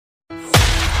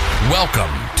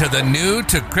Welcome to the New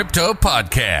to Crypto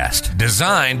podcast,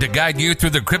 designed to guide you through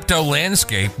the crypto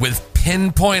landscape with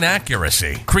pinpoint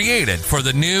accuracy, created for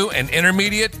the new and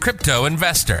intermediate crypto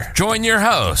investor. Join your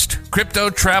host, Crypto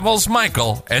Travels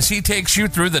Michael, as he takes you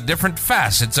through the different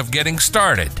facets of getting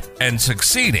started and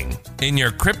succeeding in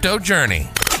your crypto journey.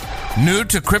 New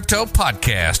to Crypto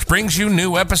podcast brings you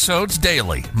new episodes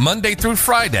daily, Monday through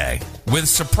Friday, with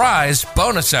surprise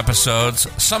bonus episodes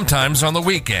sometimes on the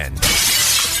weekend.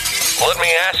 Let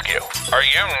me ask you, are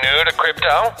you new to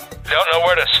crypto? Don't know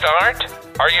where to start?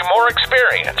 Are you more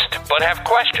experienced but have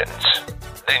questions?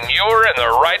 Then you're in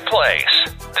the right place.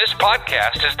 This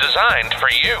podcast is designed for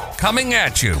you. Coming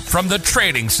at you from the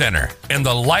Trading Center in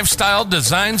the Lifestyle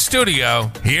Design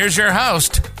Studio, here's your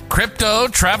host, Crypto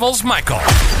Travels Michael.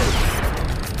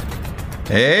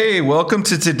 Hey, welcome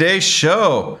to today's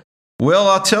show. Well,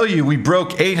 I'll tell you, we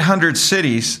broke 800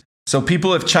 cities. So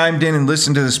people have chimed in and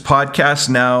listened to this podcast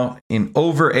now in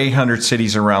over 800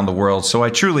 cities around the world. So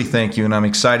I truly thank you, and I'm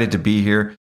excited to be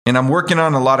here. And I'm working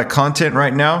on a lot of content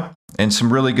right now and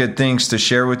some really good things to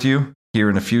share with you here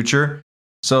in the future.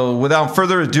 So without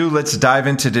further ado, let's dive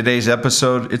into today's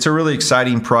episode. It's a really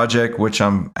exciting project, which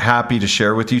I'm happy to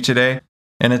share with you today.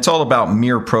 And it's all about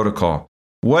Mir Protocol.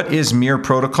 What is Mir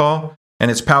Protocol? And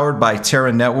it's powered by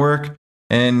Terra Network.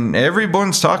 And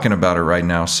everyone's talking about it right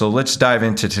now, so let's dive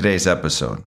into today's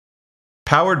episode.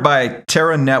 Powered by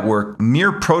Terra Network,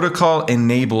 Mir Protocol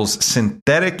enables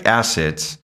synthetic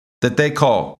assets that they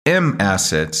call M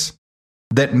assets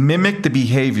that mimic the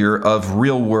behavior of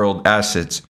real-world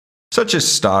assets, such as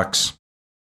stocks.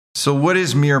 So what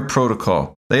is Mir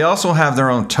Protocol? They also have their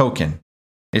own token.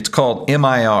 It's called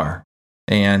MIR.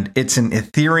 And it's an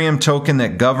Ethereum token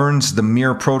that governs the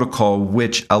Mir Protocol,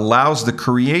 which allows the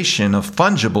creation of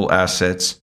fungible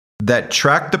assets that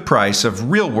track the price of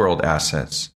real-world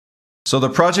assets. So the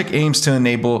project aims to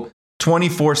enable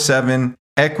 24/7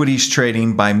 equities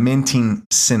trading by minting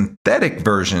synthetic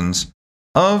versions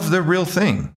of the real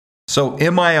thing. So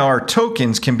MIR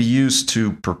tokens can be used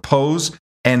to propose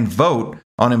and vote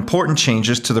on important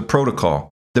changes to the protocol.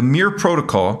 The Mir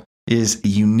Protocol is a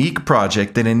unique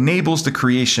project that enables the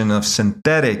creation of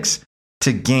synthetics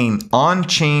to gain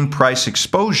on-chain price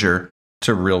exposure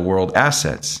to real-world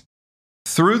assets.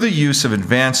 Through the use of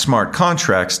advanced smart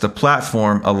contracts, the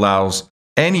platform allows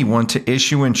anyone to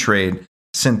issue and trade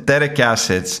synthetic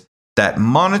assets that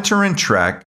monitor and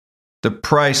track the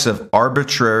price of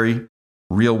arbitrary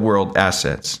real-world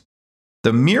assets.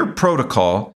 The Mir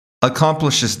Protocol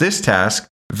accomplishes this task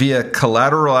via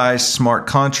collateralized smart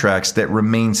contracts that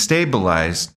remain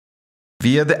stabilized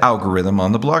via the algorithm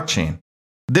on the blockchain.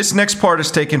 This next part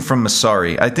is taken from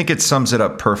Messari. I think it sums it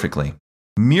up perfectly.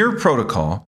 Mir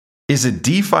Protocol is a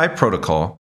DeFi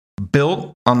protocol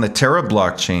built on the Terra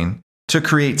blockchain to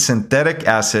create synthetic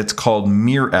assets called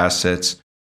Mir assets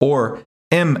or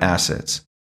M assets.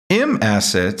 M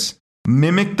assets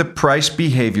mimic the price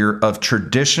behavior of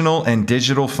traditional and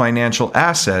digital financial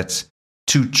assets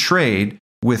to trade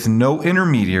with no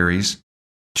intermediaries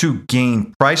to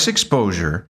gain price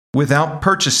exposure without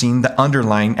purchasing the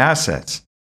underlying assets.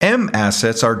 M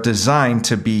assets are designed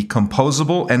to be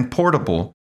composable and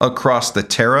portable across the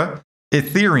Terra,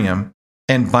 Ethereum,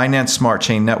 and Binance Smart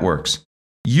Chain networks.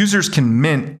 Users can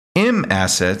mint M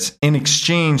assets in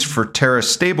exchange for Terra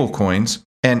stablecoins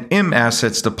and M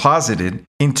assets deposited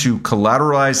into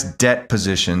collateralized debt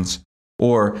positions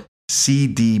or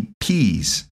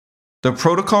CDPs. The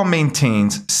protocol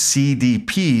maintains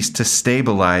CDPs to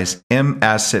stabilize M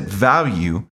asset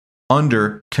value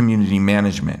under community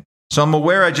management. So I'm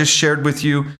aware I just shared with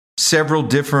you several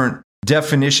different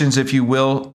definitions, if you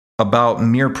will, about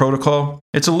Mir Protocol.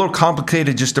 It's a little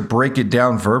complicated just to break it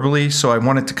down verbally, so I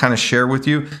wanted to kind of share with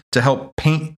you to help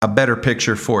paint a better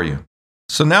picture for you.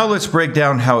 So now let's break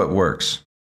down how it works.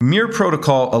 Mir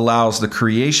Protocol allows the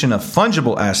creation of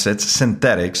fungible assets,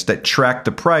 synthetics, that track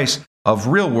the price of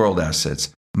real-world assets.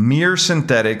 Mir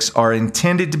synthetics are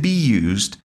intended to be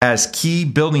used as key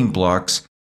building blocks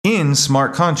in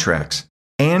smart contracts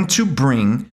and to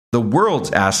bring the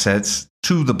world's assets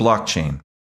to the blockchain.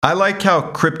 I like how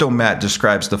CryptoMatt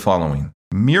describes the following.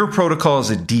 Mir Protocol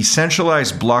is a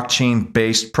decentralized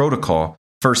blockchain-based protocol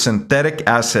for synthetic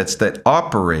assets that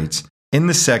operates in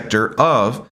the sector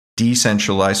of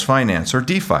decentralized finance or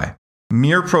DeFi.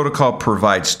 Mir Protocol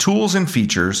provides tools and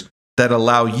features that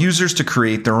allow users to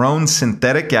create their own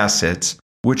synthetic assets,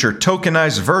 which are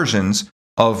tokenized versions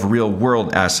of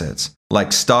real-world assets,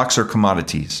 like stocks or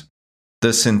commodities.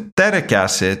 The synthetic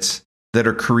assets that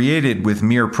are created with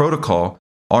Mir Protocol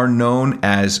are known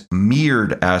as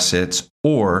mirrored assets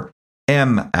or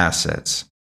M assets.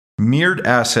 Mirrored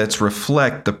assets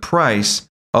reflect the price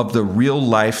of the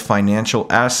real-life financial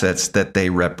assets that they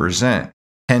represent.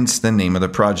 Hence the name of the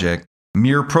project.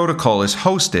 Mir Protocol is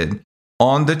hosted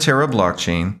on the Terra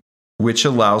blockchain, which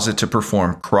allows it to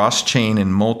perform cross-chain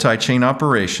and multi-chain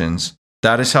operations.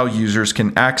 That is how users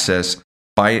can access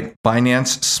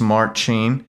Binance Smart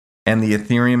Chain and the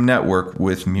Ethereum network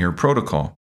with Mir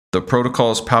Protocol. The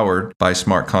protocol is powered by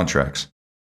smart contracts.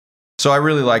 So I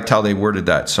really liked how they worded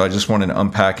that. So I just wanted to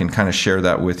unpack and kind of share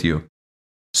that with you.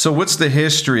 So what's the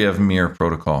history of Mir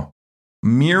Protocol?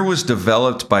 Mir was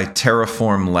developed by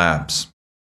Terraform Labs.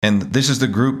 And this is the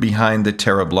group behind the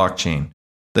Terra blockchain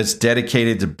that's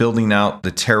dedicated to building out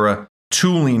the Terra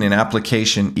tooling and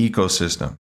application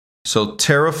ecosystem. So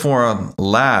Terraform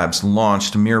Labs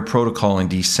launched Mir Protocol in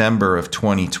December of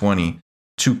 2020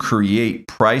 to create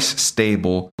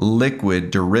price-stable, liquid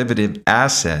derivative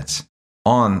assets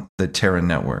on the Terra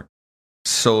network.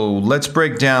 So let's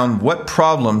break down what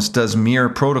problems does Mir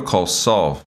Protocol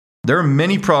solve. There are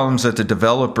many problems that the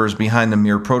developers behind the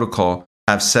Mir Protocol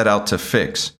have set out to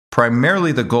fix.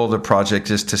 Primarily, the goal of the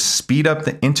project is to speed up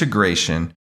the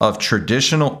integration of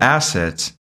traditional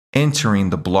assets entering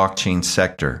the blockchain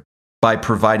sector by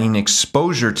providing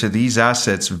exposure to these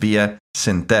assets via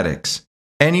synthetics.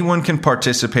 Anyone can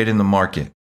participate in the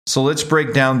market. So let's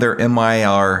break down their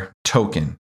MIR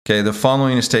token. Okay, the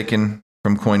following is taken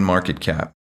from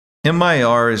CoinMarketCap.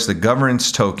 MIR is the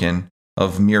governance token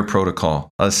of Mir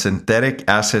Protocol, a synthetic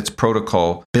assets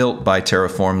protocol built by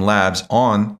Terraform Labs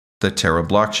on the Terra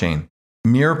blockchain.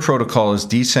 Mir Protocol is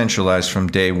decentralized from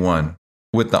day one,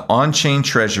 with the on-chain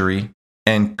treasury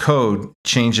and code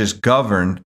changes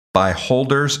governed by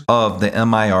holders of the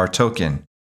MIR token.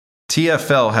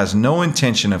 TFL has no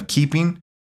intention of keeping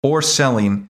or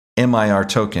selling MIR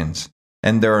tokens,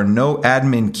 and there are no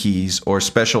admin keys or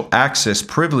special access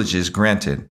privileges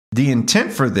granted. The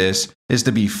intent for this is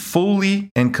to be fully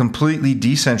and completely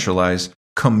decentralized,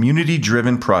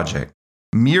 community-driven project.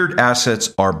 Mirrored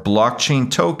assets are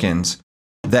blockchain tokens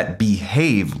that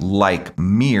behave like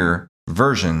Mir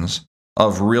versions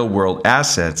of real-world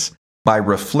assets by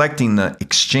reflecting the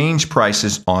exchange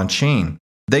prices on-chain.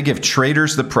 They give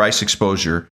traders the price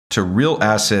exposure to real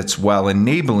assets while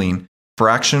enabling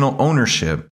fractional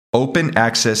ownership, open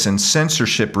access, and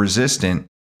censorship resistant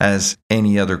as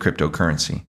any other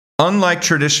cryptocurrency. Unlike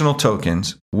traditional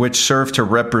tokens, which serve to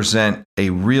represent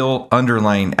a real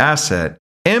underlying asset,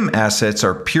 M assets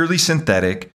are purely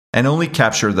synthetic and only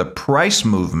capture the price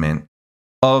movement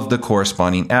of the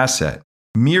corresponding asset.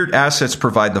 Mirrored assets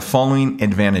provide the following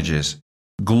advantages.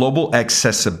 Global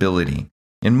accessibility.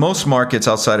 In most markets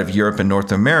outside of Europe and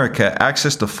North America,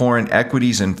 access to foreign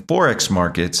equities and forex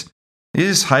markets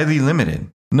is highly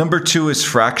limited. Number 2 is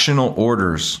fractional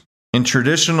orders. In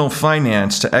traditional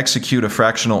finance, to execute a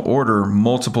fractional order,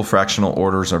 multiple fractional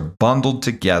orders are bundled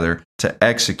together to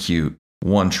execute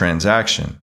one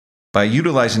transaction. By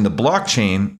utilizing the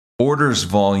blockchain, orders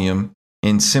volume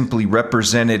is simply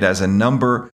represented as a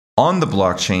number on the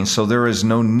blockchain, so there is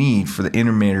no need for the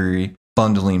intermediary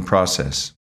bundling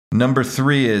process. Number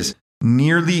 3 is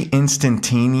nearly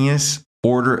instantaneous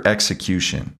order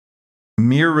execution.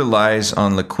 Mir relies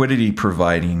on liquidity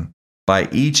providing by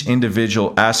each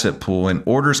individual asset pool, and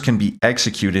orders can be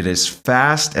executed as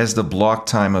fast as the block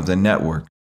time of the network,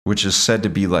 which is said to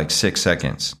be like 6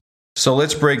 seconds. So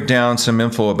let's break down some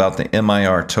info about the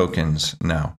MIR tokens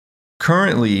now.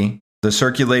 Currently, the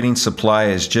circulating supply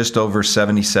is just over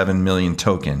 77 million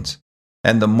tokens,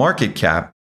 and the market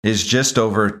cap is just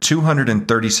over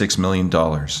 $236 million.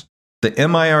 The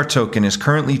MIR token is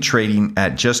currently trading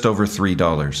at just over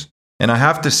 $3. And I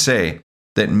have to say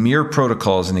that Mir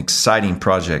Protocol is an exciting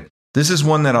project. This is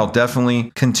one that I'll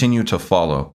definitely continue to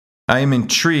follow. I am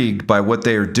intrigued by what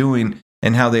they are doing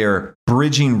and how they are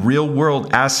bridging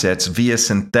real-world assets via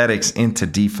synthetics into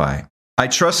DeFi. I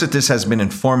trust that this has been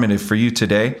informative for you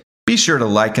today. Be sure to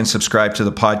like and subscribe to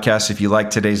the podcast if you like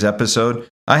today's episode.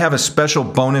 I have a special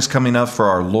bonus coming up for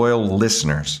our loyal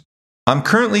listeners. I'm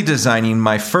currently designing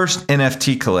my first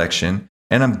NFT collection,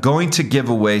 and I'm going to give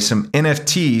away some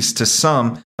NFTs to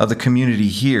some of the community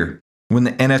here when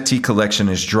the NFT collection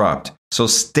is dropped. So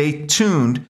stay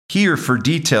tuned here for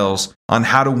details on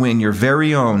how to win your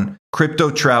very own Crypto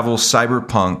Travel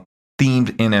Cyberpunk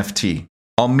themed NFT.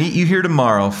 I'll meet you here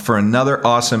tomorrow for another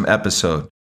awesome episode.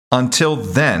 Until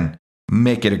then,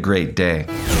 make it a great day.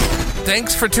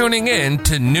 Thanks for tuning in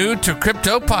to New to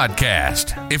Crypto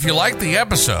Podcast. If you liked the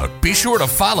episode, be sure to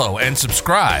follow and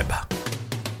subscribe.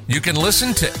 You can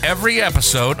listen to every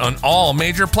episode on all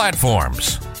major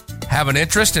platforms. Have an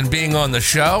interest in being on the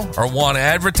show or want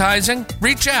advertising?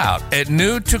 Reach out at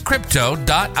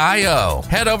newtocrypto.io.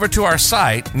 Head over to our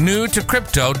site,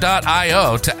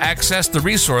 newtocrypto.io, to access the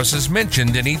resources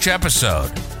mentioned in each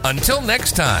episode. Until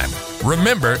next time,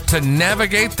 remember to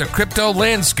navigate the crypto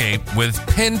landscape with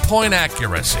pinpoint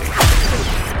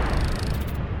accuracy.